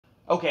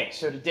Okay,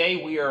 so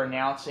today we are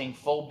announcing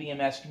full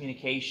BMS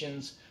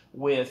communications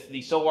with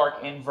the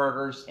Sol-Ark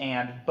inverters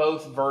and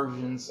both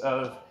versions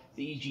of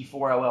the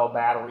EG4-LL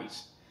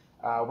batteries.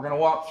 We're going to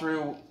walk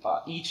through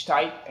each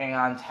type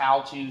and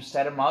how to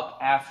set them up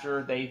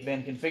after they've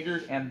been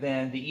configured, and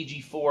then the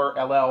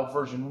EG4-LL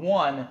version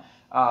 1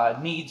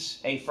 needs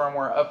a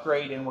firmware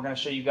upgrade, and we're going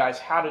to show you guys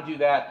how to do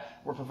that.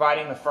 We're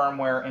providing the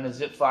firmware in a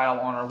zip file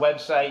on our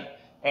website,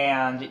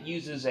 and it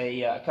uses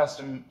a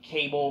custom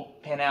cable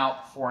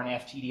pinout for an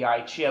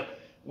FTDI chip,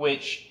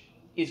 which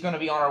is going to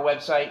be on our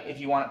website if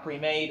you want it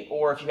pre-made,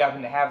 or if you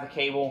happen to have the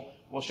cable,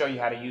 we'll show you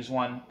how to use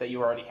one that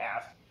you already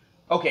have.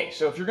 Okay,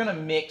 so if you're going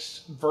to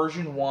mix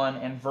version 1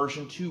 and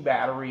version 2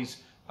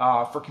 batteries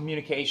for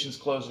communications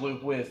closed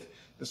loop with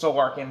the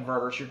Sol-Ark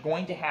inverters, you're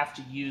going to have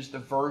to use the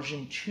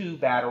version 2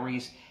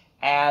 batteries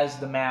as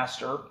the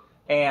master,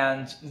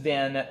 and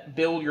then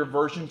build your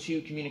version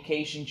 2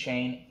 communication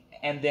chain,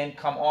 and then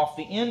come off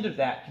the end of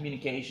that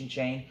communication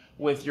chain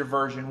with your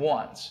version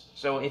 1s.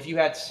 So if you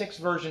had 6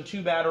 version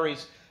 2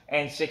 batteries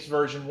and 6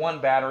 version 1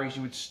 batteries,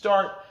 you would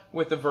start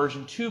with the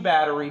version 2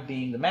 battery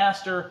being the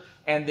master,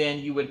 and then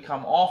you would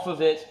come off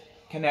of it,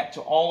 connect to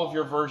all of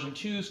your version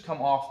 2s,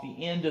 come off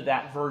the end of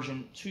that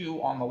version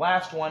 2 on the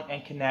last one,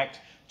 and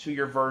connect to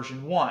your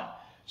version 1.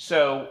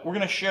 So we're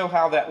going to show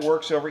how that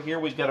works over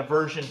here. We've got a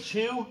version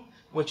 2,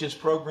 which is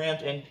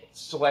programmed and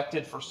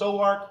selected for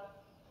Sol-Ark.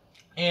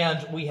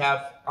 And we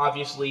have,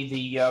 obviously,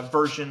 the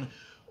version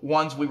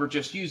 1s we were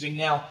just using.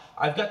 Now,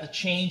 I've got to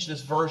change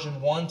this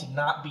version 1 to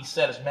not be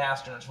set as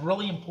master. And it's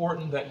really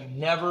important that you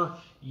never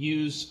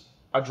use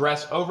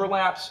address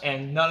overlaps,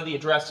 and none of the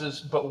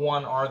addresses but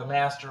one are the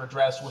master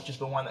address, which is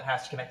the one that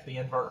has to connect to the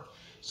inverter.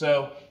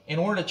 So, in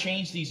order to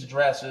change these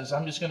addresses,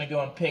 I'm just going to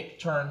go and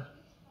turn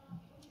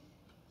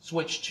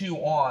switch 2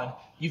 on.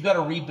 You've got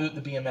to reboot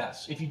the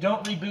BMS. If you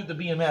don't reboot the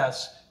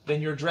BMS,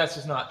 then your address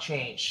is not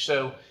changed.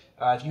 So,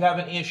 if you have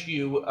an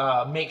issue,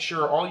 make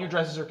sure all your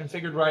addresses are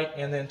configured right,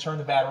 and then turn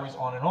the batteries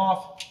on and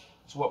off.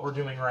 That's what we're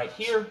doing right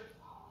here.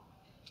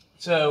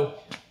 So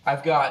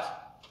I've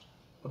got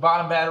the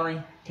bottom battery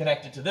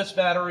connected to this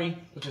battery,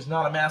 which is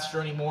not a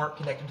master anymore,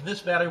 connected to this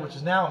battery, which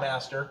is now a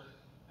master.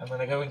 I'm going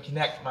to go and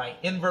connect my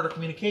inverter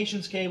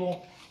communications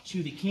cable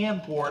to the CAN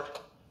port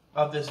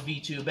of this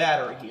V2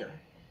 battery here.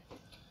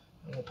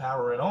 And we'll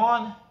power it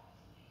on.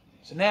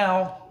 So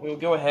now we'll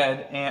go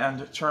ahead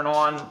and turn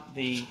on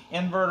the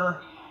inverter.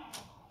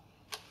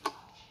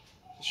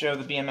 Show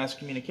the BMS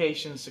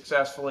communications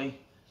successfully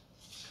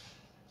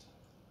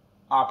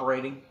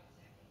operating.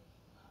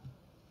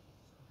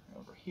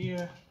 Over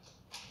here.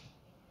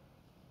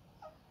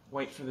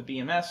 Wait for the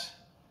BMS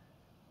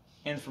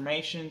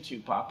information to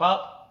pop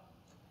up.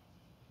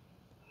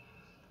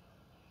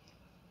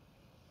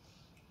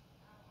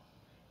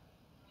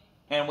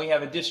 And we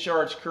have a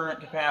discharge current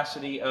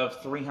capacity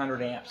of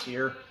 300 amps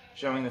here,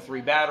 showing the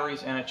 3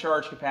 batteries, and a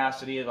charge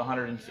capacity of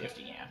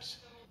 150 amps.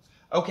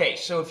 Okay,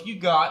 so if you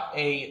got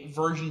a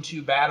version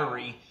 2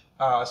 battery,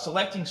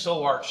 selecting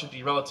Sol-Ark should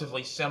be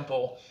relatively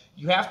simple.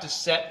 You have to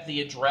set the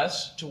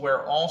address to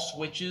where all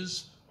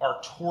switches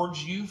are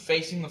towards you,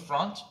 facing the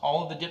front.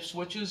 All of the dip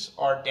switches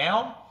are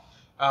down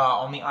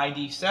on the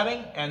ID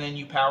setting, and then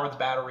you power the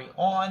battery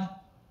on.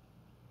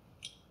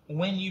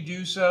 When you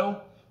do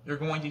so, you're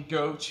going to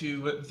go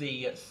to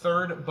the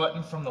 3rd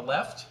button from the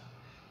left.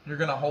 You're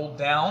going to hold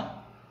down,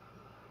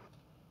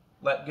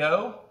 let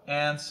go,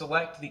 and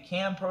select the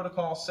CAN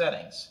protocol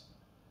settings.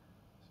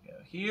 Go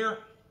here,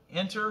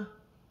 enter,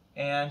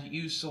 and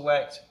you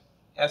select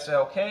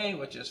SLK,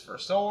 which is for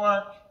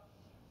Sol-Ark.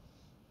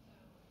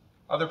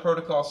 Other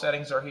protocol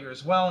settings are here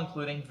as well,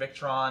 including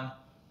Victron,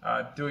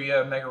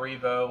 Duya,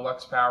 Megarevo,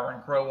 Lux Power,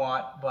 and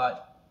Crowatt,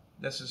 but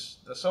this is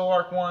the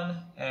Sol-Ark one,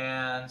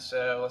 and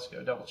so let's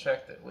go double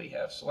check that we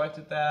have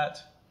selected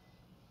that,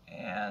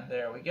 and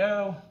there we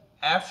go.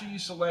 After you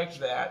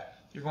select that,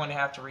 you're going to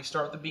have to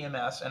restart the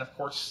BMS and, of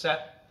course,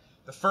 set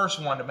the first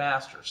one to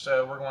master.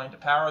 So we're going to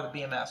power the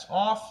BMS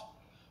off.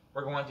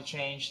 We're going to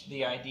change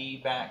the ID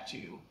back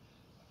to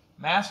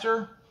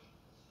master.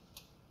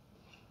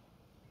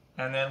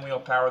 And then we'll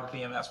power the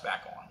BMS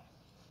back on.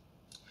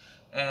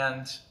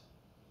 And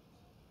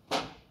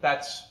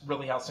that's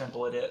really how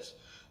simple it is.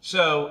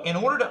 So in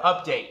order to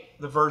update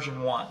the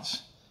version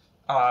 1s,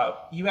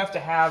 you have to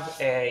have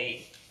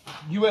a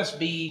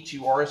USB to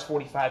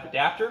RS-45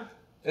 adapter.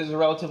 This is a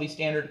relatively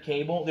standard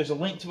cable. There's a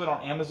link to it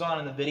on Amazon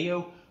in the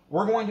video.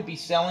 We're going to be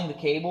selling the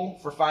cable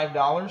for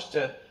 $5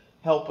 to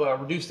help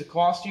reduce the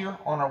cost here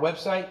on our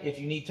website. If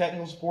you need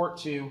technical support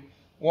to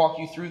walk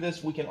you through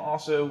this, we can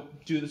also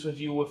do this with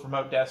you with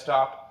remote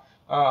desktop.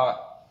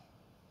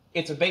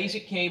 It's a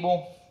basic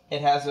cable.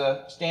 It has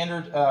a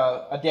standard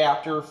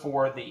adapter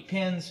for the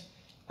pins,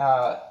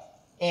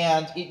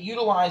 and it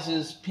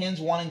utilizes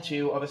pins 1 and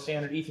 2 of a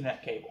standard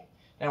Ethernet cable.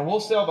 Now we'll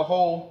sell the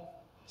whole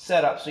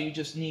setup, so you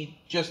just need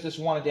just this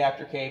one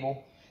adapter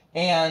cable,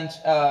 and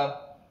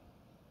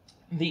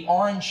the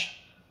orange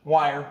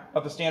wire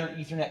of the standard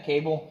Ethernet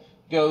cable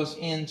goes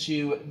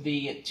into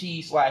the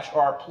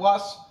T/R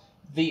plus.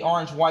 The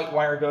orange-white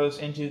wire goes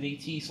into the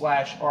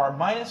T/R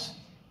minus,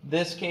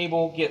 This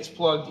cable gets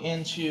plugged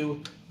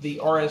into the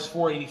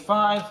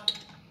RS485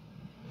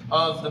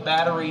 of the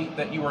battery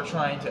that you are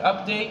trying to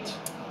update.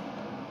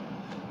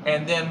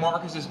 And then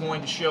Marcus is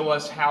going to show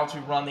us how to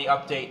run the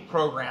update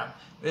program.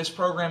 This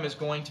program is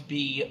going to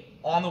be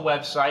on the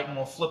website, and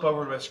we'll flip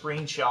over to a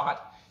screenshot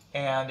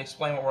and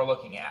explain what we're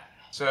looking at.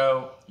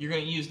 So you're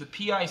going to use the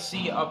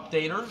PIC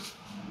updater.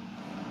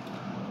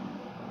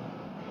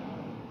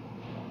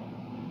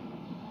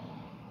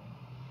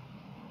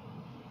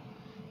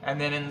 And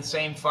then in the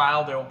same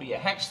file, there will be a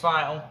hex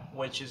file,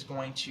 which is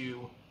going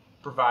to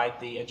provide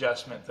the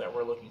adjustment that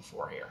we're looking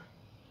for here.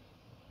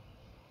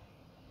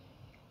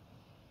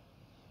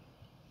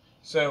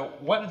 So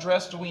what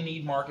address do we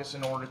need, Marcus,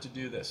 in order to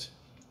do this?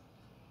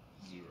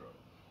 0.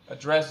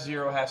 Address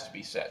 0 has to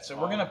be set. So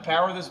we're going to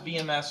power this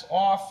BMS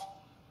off,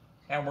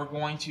 and we're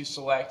going to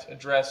select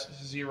address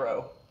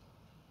 0,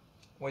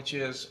 which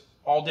is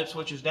all dip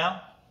switches down?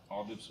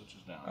 All dip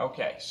switches down.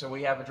 Okay, so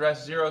we have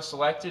address 0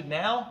 selected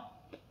now.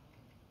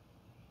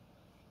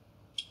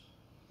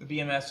 The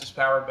BMS is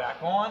powered back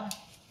on.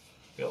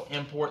 We'll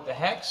import the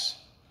hex.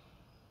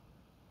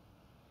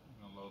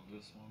 I'm going to load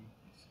this one.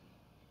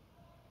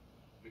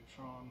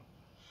 Victron.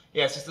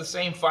 Yes, it's the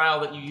same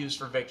file that you use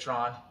for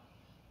Victron.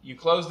 You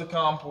close the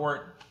COM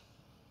port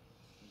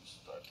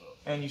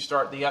and you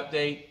start the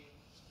update.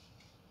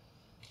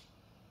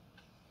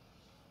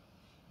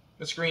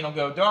 The screen will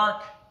go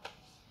dark.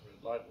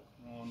 Red light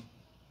will come on.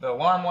 The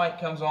alarm light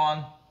comes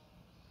on.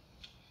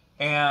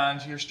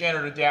 And your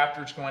standard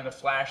adapter is going to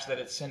flash that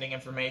it's sending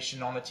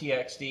information on the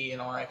TXD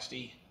and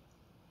RXD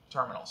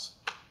terminals.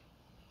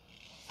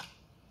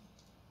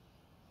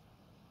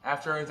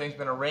 After everything's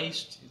been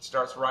erased, it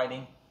starts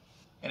writing.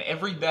 And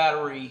every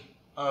battery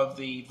of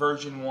the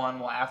version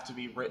 1 will have to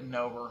be written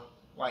over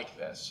like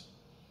this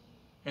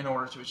in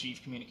order to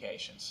achieve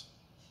communications.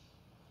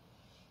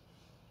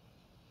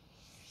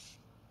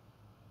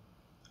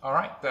 All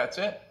right, that's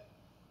it.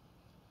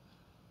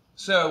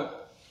 So,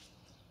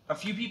 a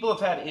few people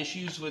have had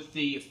issues with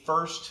the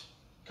first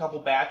couple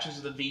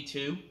batches of the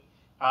V2.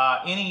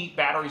 Any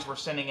batteries we're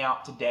sending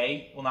out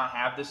today will not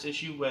have this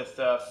issue with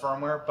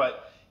firmware,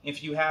 but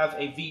if you have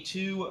a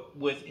V2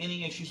 with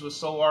any issues with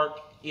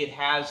Sol-Ark, it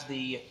has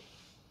the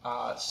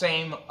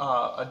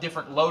a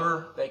different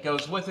loader that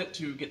goes with it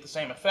to get the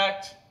same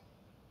effect.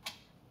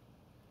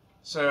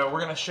 So we're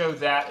going to show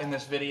that in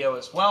this video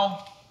as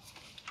well.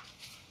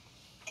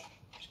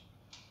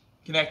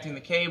 Connecting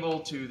the cable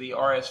to the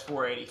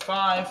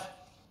RS485.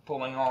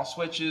 Pulling all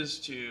switches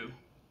to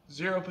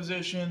 0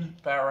 position,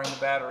 powering the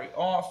battery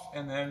off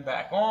and then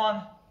back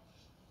on.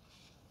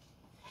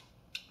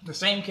 The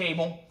same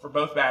cable for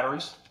both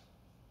batteries.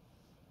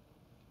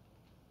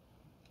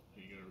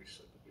 You gotta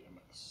reset the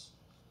BMS.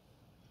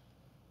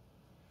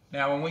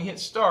 Now when we hit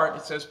start,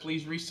 it says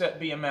please reset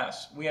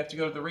BMS. We have to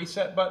go to the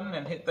reset button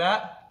and hit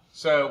that.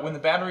 So when the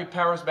battery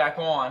powers back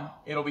on,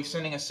 it'll be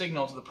sending a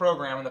signal to the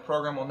program, and the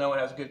program will know it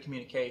has good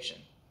communication.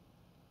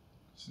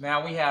 So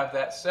now we have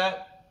that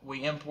set.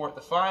 We import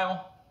the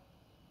file.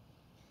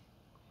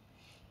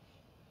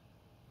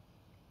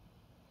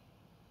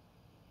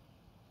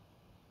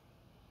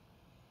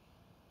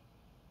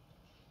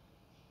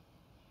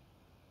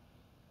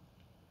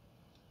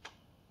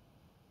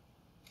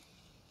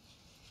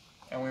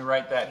 And we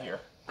write that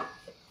here.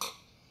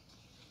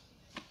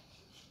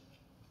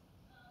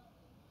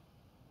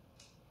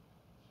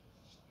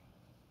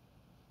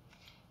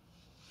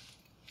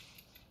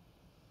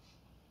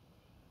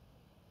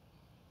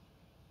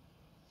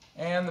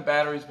 And the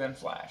battery's been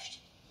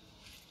flashed.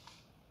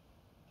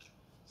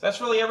 So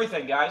that's really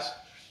everything, guys.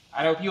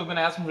 I know people have been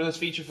asking for this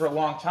feature for a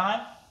long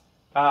time.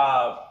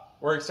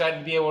 We're excited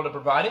to be able to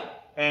provide it,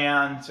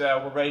 and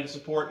we're ready to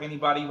support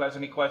anybody who has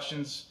any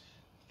questions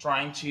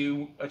trying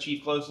to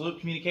achieve closed loop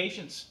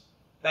communications.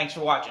 Thanks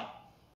for watching.